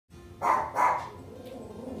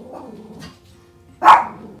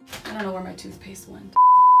toothpaste went.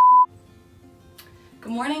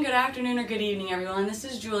 Good morning, good afternoon, or good evening, everyone. This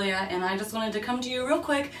is Julia, and I just wanted to come to you real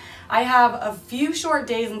quick. I have a few short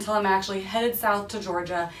days until I'm actually headed south to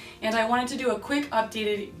Georgia, and I wanted to do a quick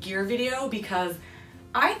updated gear video because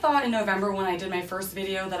I thought in November when I did my first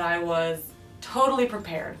video that I was totally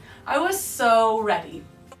prepared. I was so ready.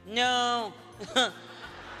 No,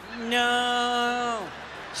 no,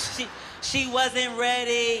 she wasn't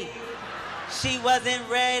ready. She wasn't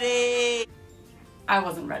ready. I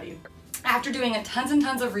wasn't ready. After doing tons and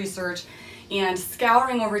tons of research and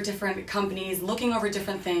scouring over different companies, looking over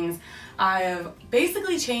different things, I've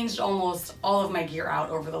basically changed almost all of my gear out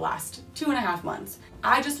over the last 2.5 months.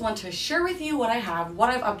 I just want to share with you what I have, what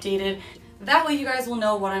I've updated. That way you guys will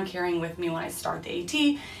know what I'm carrying with me when I start the AT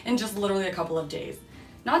in just literally a couple of days.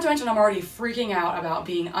 Not to mention I'm already freaking out about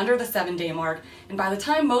being under the 7-day mark, and by the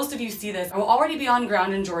time most of you see this, I will already be on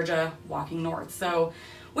ground in Georgia walking north. So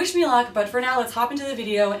wish me luck, but for now let's hop into the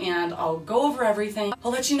video and I'll go over everything.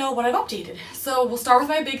 I'll let you know what I've updated. So we'll start with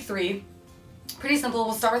my big three. Pretty simple,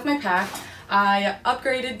 we'll start with my pack. I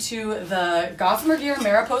upgraded to the Gossamer Gear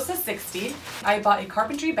Mariposa 60. I bought a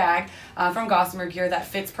carpentry bag from Gossamer Gear that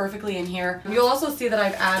fits perfectly in here. You'll also see that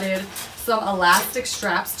I've added some elastic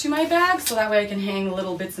straps to my bag so that way I can hang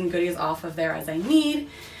little bits and goodies off of there as I need.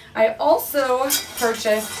 I also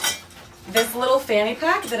purchased this little fanny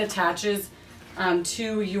pack that attaches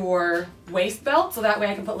to your waist belt, so that way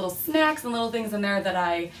I can put little snacks and little things in there that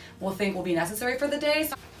I will think will be necessary for the day.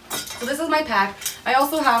 So this is my pack. I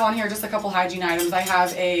also have on here just a couple hygiene items. I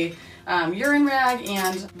have a urine rag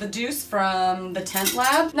and the Deuce from the Tent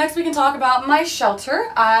Lab. Next we can talk about my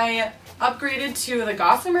shelter. I upgraded to the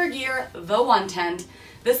Gossamer Gear, the 110.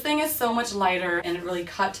 This thing is so much lighter and it really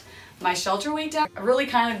cut my shelter weight down. I'm really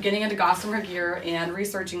kind of getting into Gossamer Gear and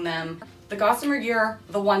researching them. The Gossamer Gear,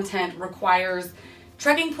 the 110, requires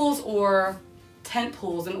trekking poles or tent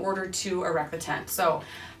poles in order to erect the tent. So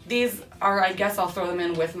these are, I guess I'll throw them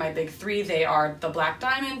in with my big three. They are the Black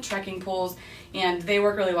Diamond trekking poles, and they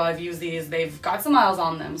work really well. I've used these. They've got some miles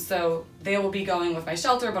on them, so they will be going with my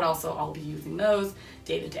shelter, but also I'll be using those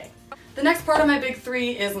day to day. The next part of my big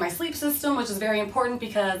three is my sleep system, which is very important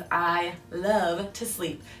because I love to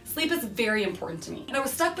sleep. Sleep is very important to me. And I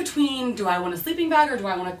was stuck between, do I want a sleeping bag or do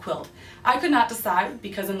I want a quilt? I could not decide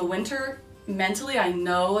because in the winter, mentally I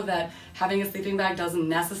know that having a sleeping bag doesn't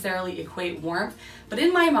necessarily equate warmth, but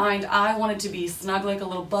in my mind I wanted to be snug like a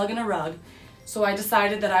little bug in a rug. So I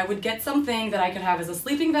decided that I would get something that I could have as a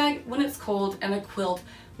sleeping bag when it's cold and a quilt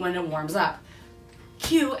when it warms up.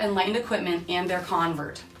 Cue Enlightened Equipment and their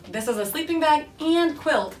Convert. This is a sleeping bag and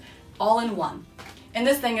quilt all in one. And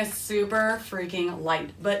this thing is super freaking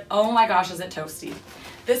light, but oh my gosh is it toasty.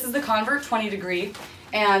 This is the Convert 20 degree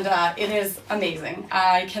and it is amazing.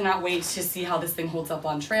 I cannot wait to see how this thing holds up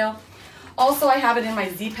on trail. Also I have it in my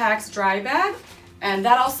Z-Packs dry bag, and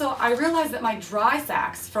that also, I realized that my dry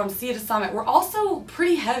sacks from Sea to Summit were also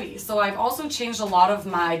pretty heavy, so I've also changed a lot of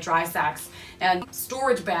my dry sacks and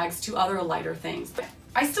storage bags to other lighter things.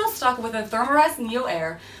 I still stuck with a Thermarest Neo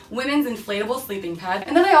Air women's inflatable sleeping pad,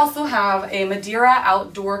 and then I also have a Madeira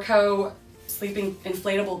Outdoor Co. sleeping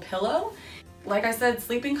inflatable pillow. Like I said,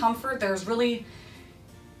 sleeping comfort,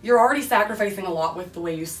 you're already sacrificing a lot with the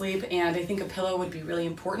way you sleep, and I think a pillow would be really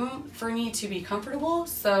important for me to be comfortable,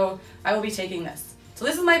 so I will be taking this. So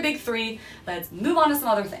this is my big three. Let's move on to some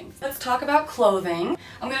other things. Let's talk about clothing.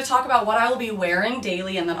 I'm going to talk about what I will be wearing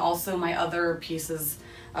daily and then also my other pieces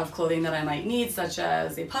of clothing that I might need, such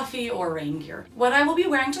as a puffy or rain gear. What I will be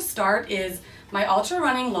wearing to start is my Ultra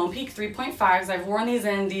Running Lone Peak 3.5s. I've worn these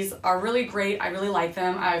in. These are really great. I really like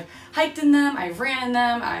them. I've hiked in them, I've ran in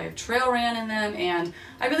them, I've trail ran in them, and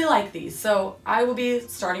I really like these. So I will be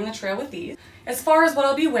starting the trail with these. As far as what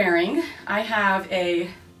I'll be wearing, I have a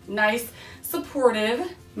nice supportive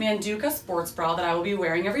Manduka sports bra that I will be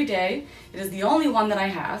wearing every day. It is the only one that I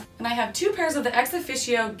have. And I have 2 pairs of the Ex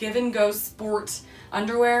Officio Give and Go Sport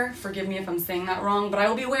underwear. Forgive me if I'm saying that wrong, but I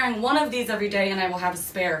will be wearing one of these every day and I will have a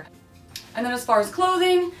spare. And then as far as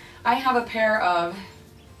clothing, I have a pair of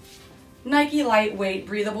Nike lightweight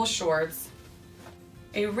breathable shorts,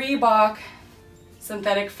 a Reebok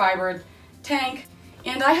synthetic fibered tank,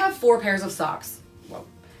 and I have 4 pairs of socks. Whoa.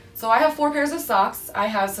 So I have 4 pairs of socks. I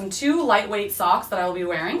have some 2 lightweight socks that I will be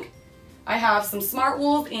wearing. I have some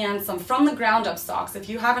Smartwool and some From the Ground Up socks. If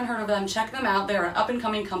you haven't heard of them, check them out. They're an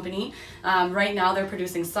up-and-coming company. Right now they're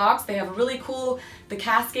producing socks. They have a really cool, the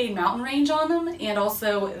Cascade Mountain Range on them, and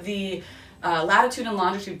also the latitude and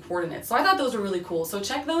longitude coordinates. So I thought those were really cool. So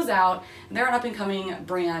check those out. They're an up-and-coming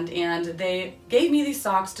brand, and they gave me these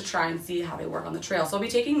socks to try and see how they work on the trail. So I'll be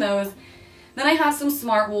taking those. Then I have some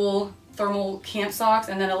Smartwool thermal camp socks,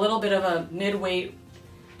 and then a little bit of a mid-weight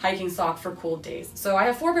hiking sock for cold days. So I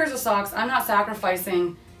have 4 pairs of socks. I'm not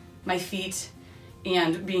sacrificing my feet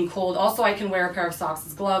and being cold. Also, I can wear a pair of socks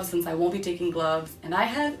as gloves since I won't be taking gloves, and I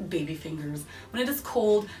have baby fingers. When it is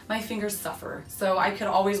cold, my fingers suffer, so I could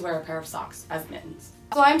always wear a pair of socks as mittens.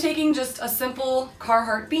 So I'm taking just a simple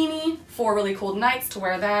Carhartt beanie for really cold nights to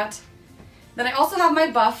wear that. Then I also have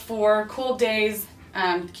my buff for cold days,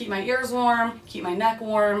 keep my ears warm, keep my neck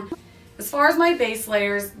warm. As far as my base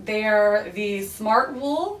layers, they are the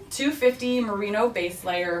Smartwool 250 Merino base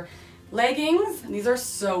layer leggings. These are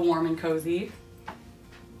so warm and cozy.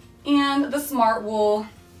 And the Smartwool,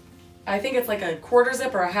 I think it's like a 1/4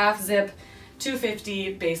 zip or a 1/2 zip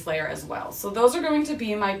 250 base layer as well. So those are going to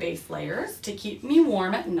be my base layers to keep me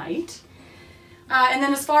warm at night. And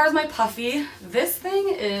then as far as my puffy, this thing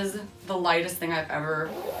is the lightest thing I've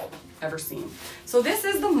ever seen. So this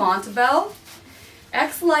is the Montbell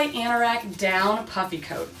X-Lite Anorak Down Puffy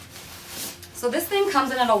Coat. So this thing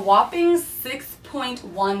comes in at a whopping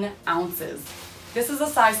 6.1 ounces. This is a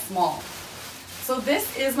size small. So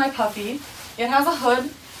this is my puffy. It has a hood,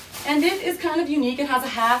 and it is kind of unique. It has a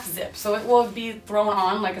 1/2 zip, so it will be thrown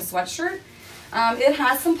on like a sweatshirt. It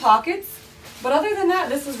has some pockets, but other than that,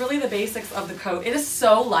 this is really the basics of the coat. It is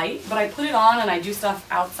so light, but I put it on and I do stuff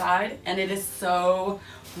outside, and it is so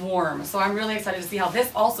warm. So I'm really excited to see how this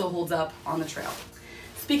also holds up on the trail.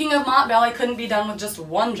 Speaking of Montbell, I couldn't be done with just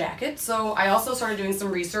one jacket, so I also started doing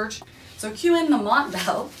some research. So cue in the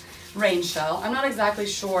Montbell Rain Shell. I'm not exactly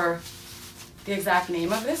sure the exact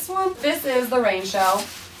name of this one. This is the Rain Shell.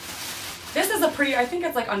 This is a pretty, I think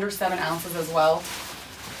it's like under 7 ounces as well.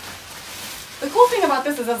 The cool thing about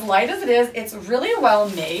this is, as light as it is, it's really well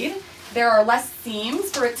made. There are less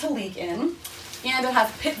seams for it to leak in, and it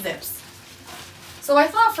has pit zips. So I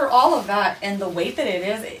thought for all of that and the weight that it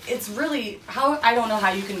is, it's really, I don't know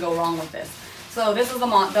how you can go wrong with this. So this is the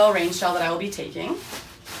Montbell Rain Shell that I will be taking.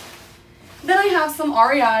 Then I have some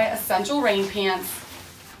REI Essential Rain Pants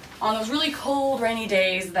on those really cold, rainy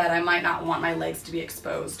days that I might not want my legs to be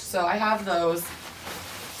exposed. So I have those.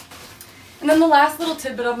 And then the last little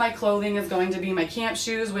tidbit of my clothing is going to be my camp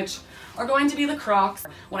shoes, which are going to be the Crocs.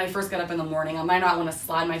 When I first get up in the morning, I might not want to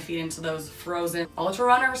slide my feet into those frozen Ultra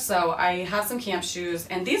Runners, so I have some camp shoes,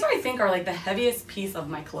 and these I think are like the heaviest piece of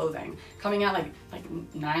my clothing, coming at like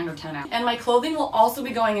 9 or 10 ounces. And my clothing will also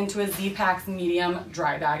be going into a Z-Packs medium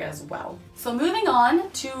dry bag as well. So moving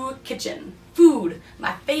on to kitchen. Food,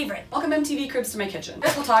 my favorite. Welcome MTV Cribs to my kitchen.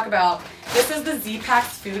 This we'll talk about. This is the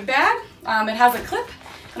Z-Packs food bag. It has a clip,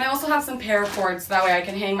 and I also have some paracords so that way I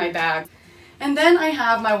can hang my bag. And then I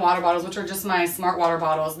have my water bottles, which are just my Smart Water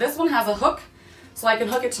bottles. This one has a hook, so I can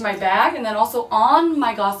hook it to my bag, and then also on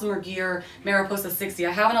my Gossamer Gear Mariposa 60,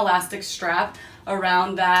 I have an elastic strap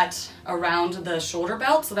around the shoulder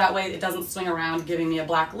belt, so that way it doesn't swing around giving me a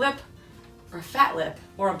black lip, or a fat lip,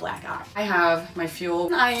 or a black eye. I have my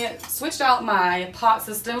fuel. I switched out my pot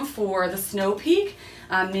system for the Snow Peak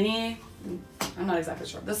mini, I'm not exactly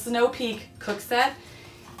sure, the Snow Peak cook set.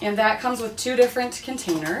 And that comes with 2 different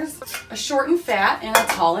containers, a short and fat and a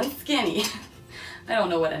tall and skinny. I don't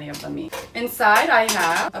know what any of them mean. Inside I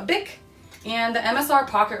have a Bic and the MSR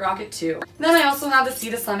Pocket Rocket 2. Then I also have the Sea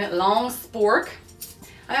to Summit Long Spork.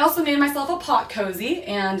 I also made myself a pot cozy,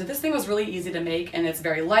 and this thing was really easy to make, and it's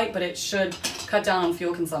very light, but it should cut down on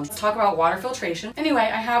fuel consumption. Let's talk about water filtration. Anyway,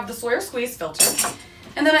 I have the Sawyer Squeeze filter,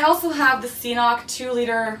 and then I also have the CNOC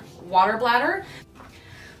 2-liter water bladder.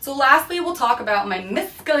 So lastly, we'll talk about my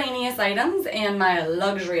miscellaneous items and my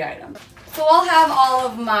luxury items. So I'll have all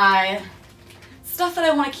of my stuff that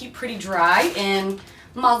I want to keep pretty dry in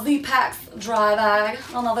my Z-Packs dry bag,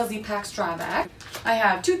 another Z-Packs dry bag. I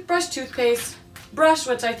have toothbrush, toothpaste, brush,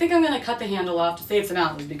 which I think I'm going to cut the handle off to save some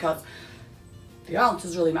ounces because the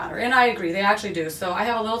ounces really matter. And I agree, they actually do. So I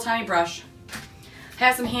have a little tiny brush. I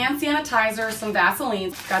have some hand sanitizer, some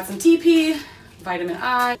Vaseline, got some TP, vitamin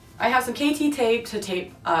I. I have some KT tape to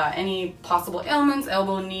tape any possible ailments,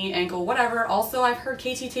 elbow, knee, ankle, whatever. Also, I've heard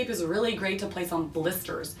KT tape is really great to place on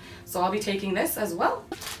blisters, so I'll be taking this as well.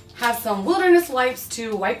 Have some wilderness wipes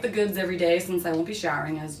to wipe the goods every day since I won't be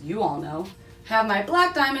showering, as you all know. Have my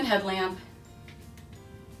black diamond headlamp.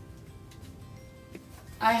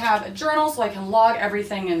 I have a journal so I can log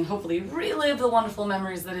everything and hopefully relive the wonderful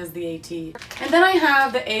memories that is the AT. And then I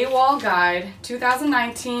have the AWOL Guide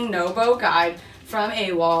 2019 NOBO Guide from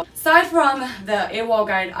AWOL. Aside from the AWOL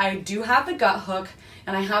Guide, I do have the gut hook,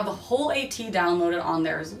 and I have the whole AT downloaded on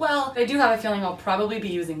there as well. I do have a feeling I'll probably be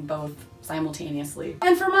using both simultaneously.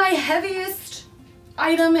 And for my heaviest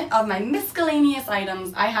item of my miscellaneous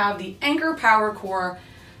items, I have the Anker Power Core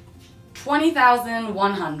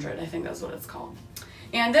 20,100, I think that's what it's called.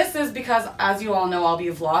 And this is because, as you all know, I'll be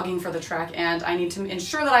vlogging for the trek and I need to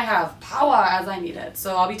ensure that I have power as I need it.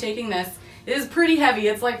 So I'll be taking this. It is pretty heavy,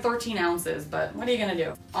 it's like 13 ounces, but what are you gonna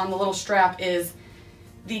do? On the little strap is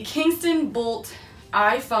the Kingston Bolt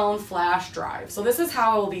iPhone flash drive. So this is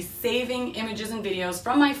how I will be saving images and videos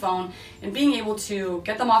from my phone and being able to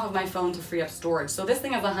get them off of my phone to free up storage. So this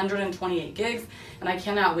thing has 128 gigs and I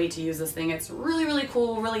cannot wait to use this thing. It's really, really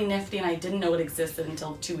cool, really nifty, and I didn't know it existed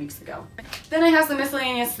until 2 weeks ago. Then I have some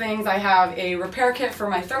miscellaneous things. I have a repair kit for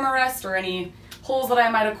my Thermarest or any holes that I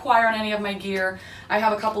might acquire on any of my gear. I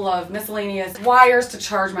have a couple of miscellaneous wires to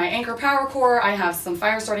charge my Anker power core. I have some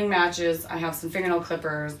fire starting matches. I have some fingernail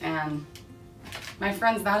clippers, and my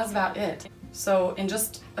friends, that is about it. So in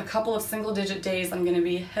just a couple of single-digit days, I'm gonna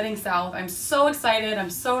be heading south. I'm so excited,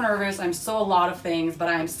 I'm so nervous, I'm so a lot of things, but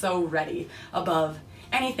I'm so ready above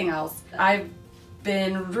anything else. I've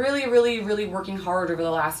been really working hard over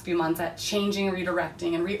the last few months at changing,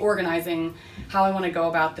 redirecting, and reorganizing how I wanna go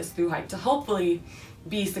about this through hike to hopefully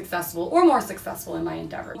be successful or more successful in my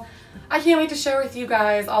endeavor. I can't wait to share with you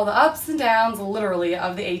guys all the ups and downs, literally,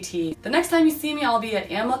 of the AT. The next time you see me, I'll be at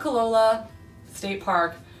Amicalola State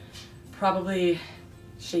Park, probably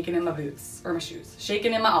shaking in my boots, or my shoes,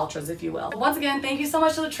 shaking in my ultras, if you will. Once again, thank you so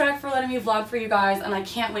much to the trek for letting me vlog for you guys, and I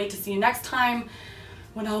can't wait to see you next time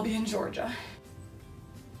when I'll be in Georgia.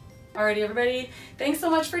 Alrighty, everybody, thanks so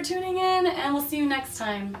much for tuning in, and we'll see you next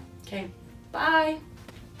time. Okay, bye.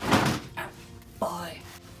 Bye.